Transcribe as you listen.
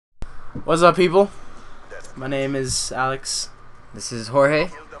What's up, people? My name is Alex, This is Jorge.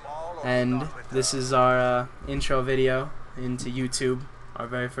 and this is our intro video into YouTube, our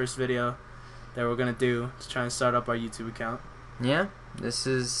very first video that we're gonna do to try and start up our YouTube account. Yeah, this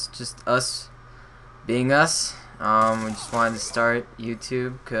is just us being us. We just wanted to start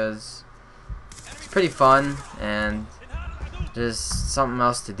YouTube because it's pretty fun and just something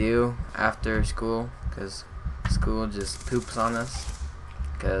else to do after school, because school just poops on us,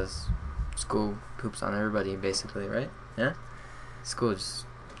 because school poops on everybody basically, right? Yeah? School just,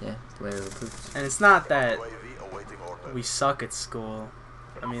 yeah, the way it poops. And it's not that we suck at school.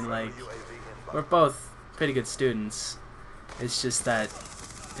 I mean, like, we're both pretty good students. It's just that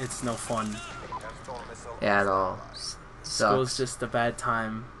it's no fun. Yeah, it all School's sucks. just a bad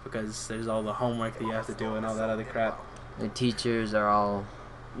time because there's all the homework that you have to do and all that other crap. The teachers are all,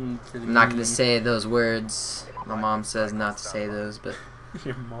 I'm not going to say those words. My mom says not to say those, but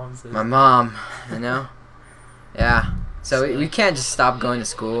Your mom says. my mom, you know? Yeah. So we can't just stop going to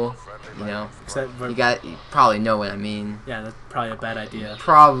school, you know? You probably know what I mean. Yeah, that's probably a bad idea.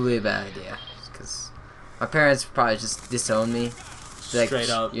 Probably a bad idea, because my parents probably just disown me. Like, Straight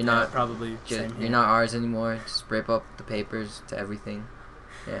up, you're not, yeah, probably same you're here. not ours anymore. Just rip up the papers to everything.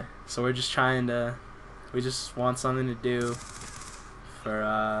 Yeah. So we're just trying to, we just want something to do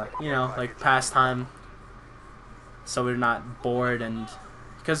for, you know, like pastime, so we're not bored, and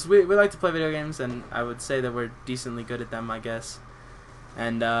because we like to play video games, and I would say that we're decently good at them, I guess,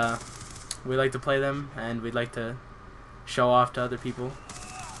 and we like to play them, and we'd like to show off to other people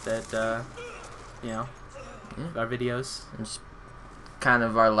that, you know, Yeah. our videos. And just kind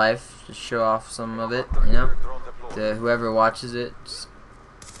of our life, just show off some of it, you know? To whoever watches it, just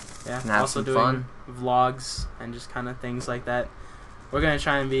Yeah, can have also some doing fun. vlogs and just kind of things like that. We're gonna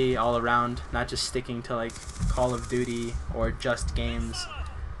try and be all around, not just sticking to like Call of Duty or just games.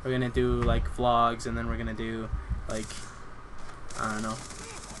 We're gonna do like vlogs, and then we're gonna do like, I don't know,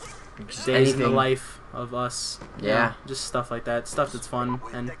 Just days in the anything. life of us. you Yeah. know, just stuff like that. Stuff that's fun,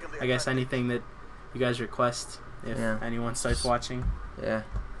 and I guess anything that you guys request if Yeah. anyone starts watching. Yeah.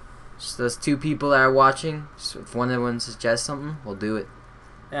 Just those two people that are watching, just if one of them suggests something, we'll do it.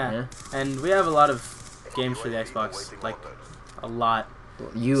 Yeah. Yeah. And we have a lot of games for the Xbox, like a lot.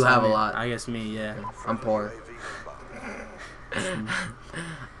 You So, have I a mean, lot. I guess me, yeah. I'm poor.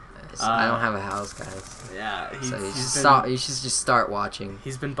 So I don't have a house, guys. Yeah, So you should just start watching.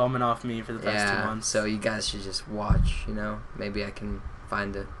 he's been bumming off me for the past 2 Yeah. months. So you guys should just watch. You know, maybe I can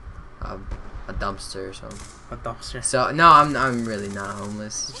find a dumpster or something. A dumpster. So no, I'm really not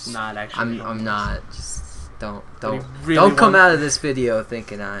homeless. It's Just- not actually. I'm not. Just don't But he don't really don't come wants- out of this video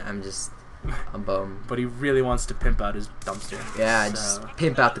thinking I'm just a bum. But he really wants to pimp out his dumpster. Yeah, So, just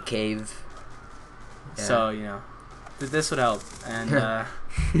pimp out the cave. Yeah. so you know, this would help, and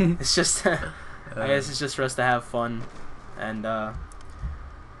it's just, I guess it's just for us to have fun, and I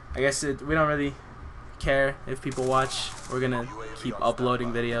guess we don't really care if people watch. We're gonna keep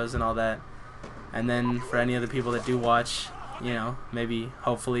uploading videos and all that, and then for any of the people that do watch, you know, maybe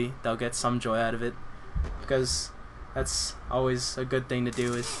hopefully they'll get some joy out of it, because that's always a good thing to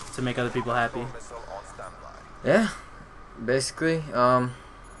do, is to make other people happy. Yeah, basically. What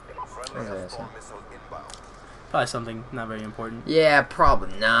was I gonna say? Probably something not very important. Yeah,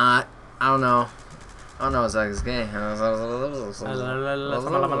 probably not. I don't know. I don't know what's like this game. Oh,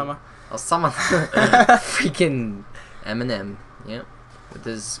 someone freaking Eminem. Yep, with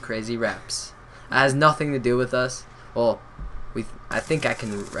his crazy raps. It has nothing to do with us. Well, I think I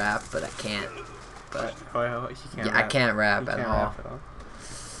can rap, but I can't. But yeah, I can't rap at all.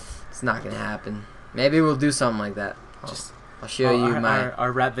 It's not gonna happen. Maybe we'll do something like that. I'll show you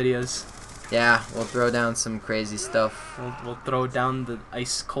our rap videos. Yeah, we'll throw down some crazy stuff. We'll throw down the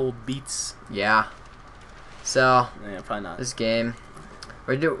ice cold beats. Yeah. So Yeah, probably not. this game,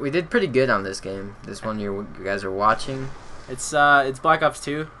 we did pretty good on this game. This one you guys are watching. It's Black Ops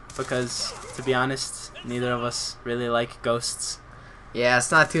 2, because to be honest, neither of us really like ghosts. Yeah,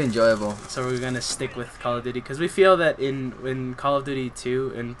 it's not too enjoyable. So we're gonna stick with Call of Duty, because we feel that in Call of Duty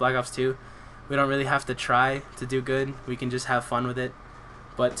 2, in Black Ops 2, we don't really have to try to do good. We can just have fun with it.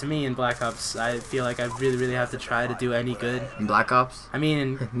 But to me, in Black Ops, I feel like I really have to try to do any good. In Black Ops. I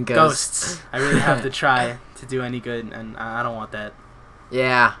mean, in Ghosts. Ghosts, I really have to try to do any good, and I don't want that.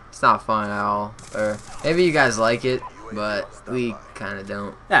 Yeah, it's not fun at all. Or maybe you guys like it, but we kind of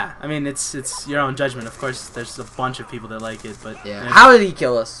don't. Yeah, I mean, it's your own judgment. Of course, there's a bunch of people that like it, but Yeah. you know, How did he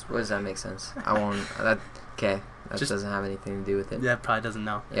kill us? What does that make sense? I won't. Okay. That Just- doesn't have anything to do with it. that probably doesn't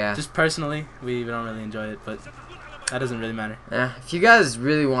know. Yeah. Just personally, we don't really enjoy it, but that doesn't really matter. Yeah. If you guys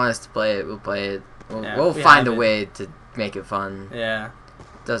really want us to play it, we'll play it. Yeah, We'll we find a have it. way to make it fun. Yeah.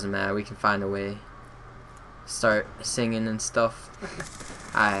 Doesn't matter. We can find a way. Start singing and stuff.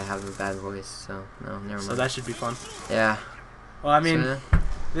 I have a bad voice, so no, never mind. So that should be fun. Yeah. Well, I mean, So,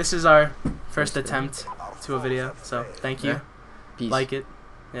 this is our first attempt to a video, so thank you. Peace. Like it.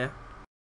 Yeah.